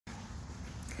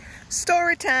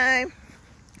Story time.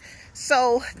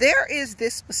 So there is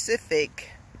this specific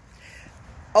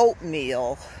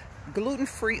oatmeal,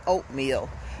 gluten-free oatmeal,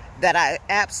 that I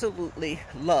absolutely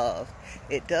love.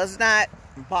 It does not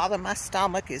bother my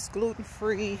stomach. It's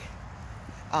gluten-free.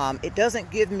 It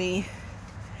doesn't give me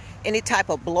any type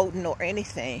of bloating or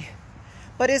anything,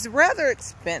 but it's rather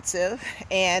expensive,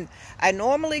 and I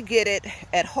normally get it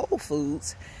at Whole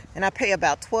Foods, and I pay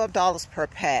about $12 per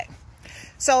pack.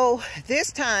 So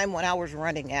this time when I was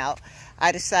running out,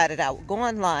 I decided I would go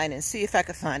online and see if I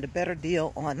could find a better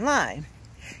deal online,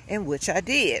 in which I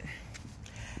did.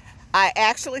 I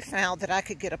actually found that I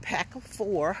could get a pack of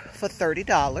 4 for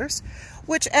 $30,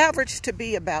 which averaged to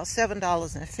be about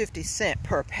 $7.50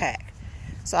 per pack.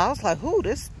 So I was like, ooh,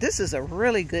 this is a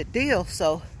really good deal.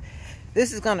 So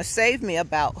this is going to save me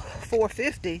about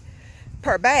 $4.50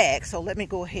 per bag. So let me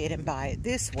go ahead and buy it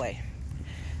this way.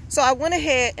 So I went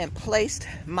ahead and placed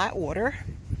my order.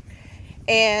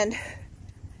 And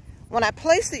when I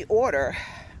placed the order,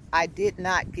 I did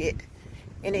not get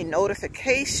any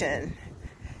notification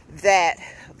that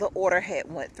the order had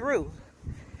went through.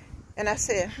 And I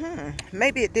said,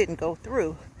 maybe it didn't go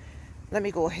through. Let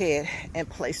me go ahead and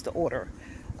place the order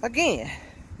again.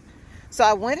 So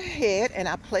I went ahead and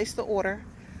I placed the order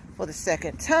for the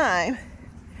second time.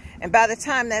 And by the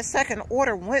time that second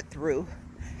order went through,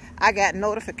 I got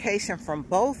notification from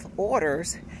both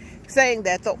orders saying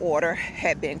that the order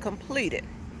had been completed.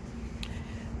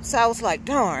 So I was like,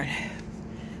 darn,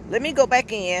 let me go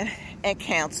back in and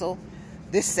cancel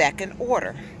this second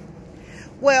order.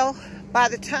 Well, by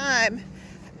the time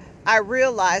I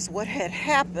realized what had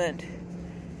happened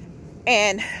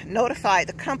and notified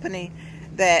the company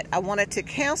that I wanted to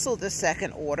cancel the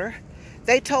second order,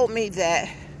 they told me that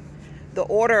the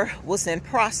order was in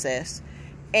process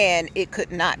and it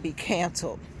could not be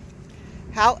canceled.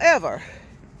 However,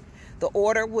 the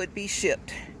order would be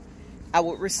shipped. I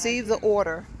would receive the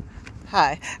order.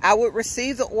 I would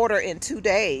receive the order in 2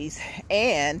 days,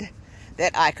 and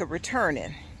that I could return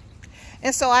it.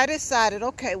 And so I decided,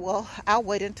 okay, well, I'll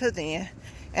wait until then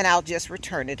and I'll just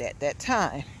return it at that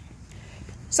time.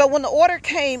 So when the order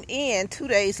came in 2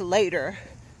 days later,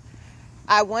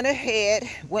 I went ahead,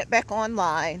 went back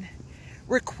online,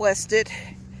 requested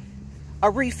a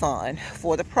refund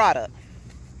for the product.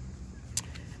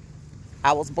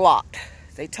 I was blocked.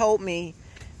 They told me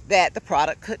that the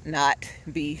product could not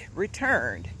be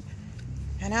returned.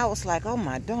 And I was like, oh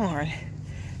my darn.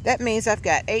 That means I've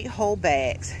got 8 whole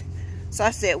bags. So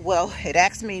I said, well, it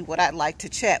asked me would I like to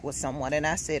chat with someone, and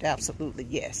I said absolutely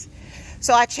yes.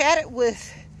 So I chatted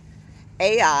with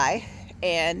AI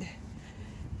and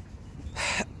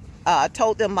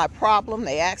told them my problem.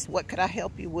 They asked, what could I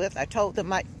help you with? I told them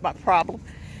my problem.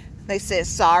 They said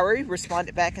sorry,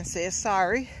 responded back and said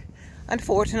sorry.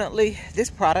 Unfortunately,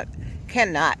 this product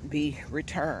cannot be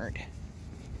returned.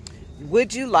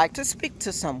 Would you like to speak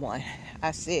to someone?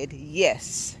 I said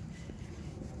yes.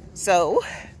 So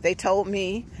they told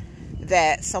me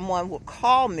that someone would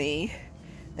call me,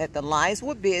 that the lines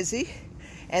were busy,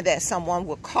 and that someone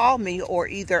would call me, or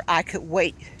either I could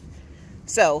wait.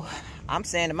 So I'm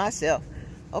saying to myself,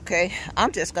 okay,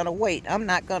 I'm just going to wait. I'm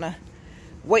not going to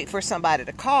wait for somebody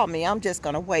to call me. I'm just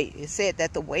going to wait. It said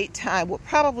that the wait time would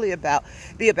probably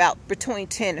be about between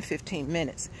 10 to 15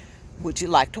 minutes. Would you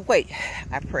like to wait?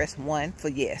 I pressed 1 for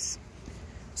yes.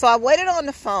 So I waited on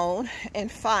the phone,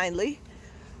 and finally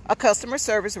a customer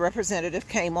service representative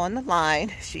came on the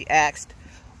line. She asked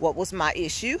what was my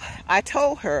issue. I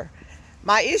told her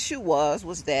my issue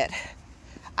was that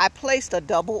I placed a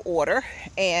double order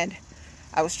and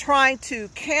I was trying to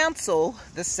cancel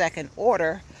the second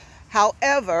order.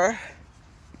 However,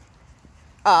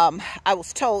 I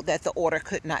was told that the order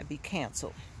could not be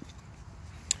canceled.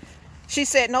 She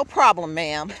said, no problem,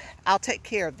 ma'am. I'll take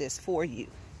care of this for you.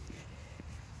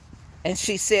 And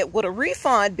she said, would a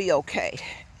refund be okay?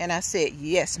 And I said,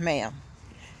 yes, ma'am.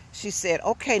 She said,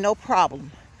 okay, no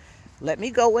problem. Let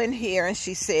me go in here. And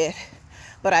she said,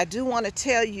 but I do want to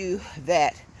tell you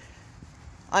that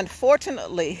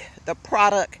unfortunately the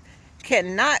product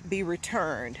cannot be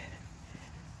returned,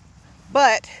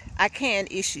 but I can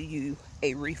issue you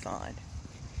a refund.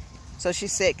 So she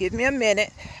said, give me a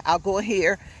minute. I'll go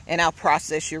here and I'll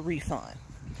process your refund.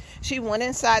 She went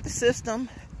inside the system.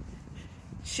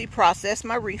 She processed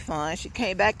my refund. She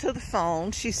came back to the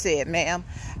phone. She said, ma'am,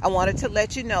 I wanted to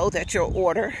let you know that your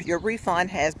order, your refund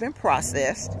has been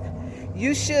processed.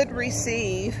 You should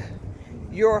receive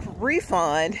your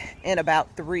refund in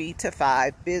about 3 to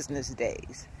 5 business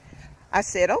days. I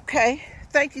said, okay,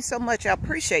 thank you so much. I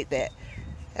appreciate that.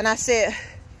 And I said,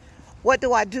 what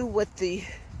do I do with the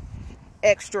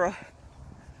extra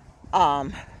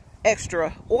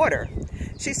extra order.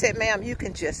 She said, ma'am, you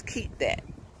can just keep that.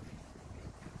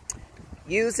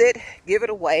 Use it, give it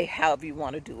away, however you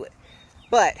want to do it.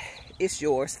 But it's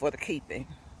yours for the keeping.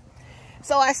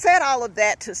 So I said all of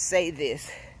that to say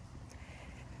this.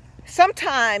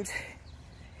 Sometimes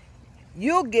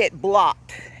you'll get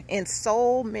blocked in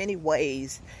so many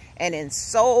ways and in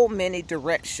so many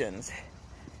directions.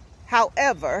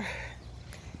 However,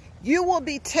 you will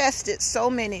be tested so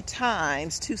many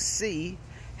times to see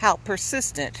how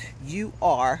persistent you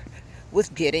are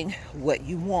with getting what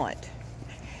you want.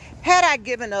 Had I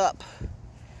given up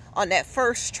on that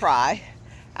first try,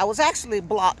 I was actually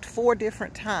blocked 4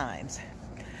 different times.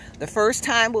 The first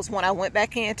time was when I went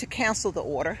back in to cancel the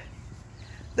order.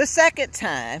 The second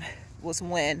time was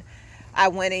when I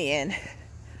went in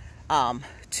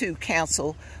to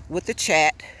cancel with the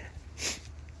chat.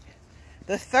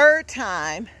 The third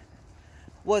time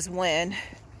was when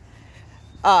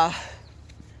I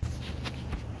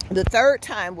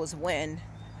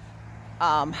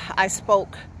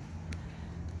spoke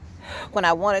when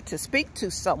I wanted to speak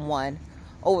to someone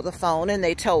over the phone, and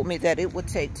they told me that it would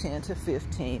take 10 to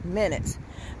 15 minutes.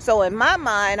 So in my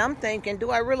mind, I'm thinking,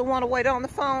 do I really want to wait on the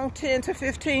phone 10 to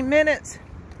 15 minutes?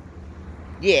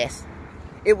 Yes,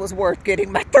 it was worth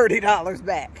getting my $30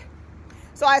 back.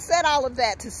 So I said all of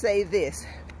that to say this.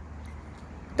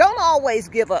 Don't always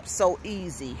give up so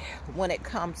easy when it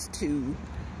comes to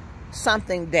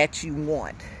something that you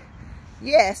want.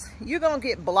 Yes, you're going to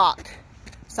get blocked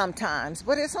sometimes,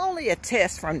 but it's only a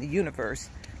test from the universe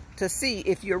to see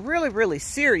if you're really, really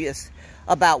serious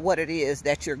about what it is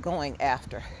that you're going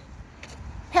after.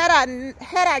 Had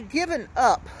I given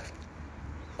up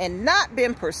and not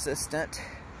been persistent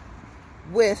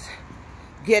with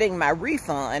getting my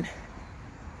refund,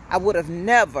 I would have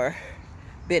never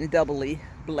been doubly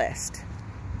blessed.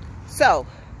 So,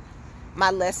 my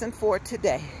lesson for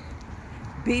today,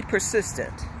 be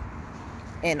persistent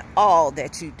in all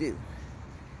that you do,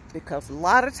 because a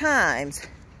lot of times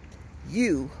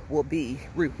you will be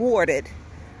rewarded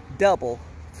double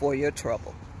for your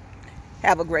trouble.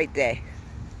 Have a great day.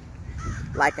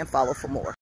 Like and follow for more.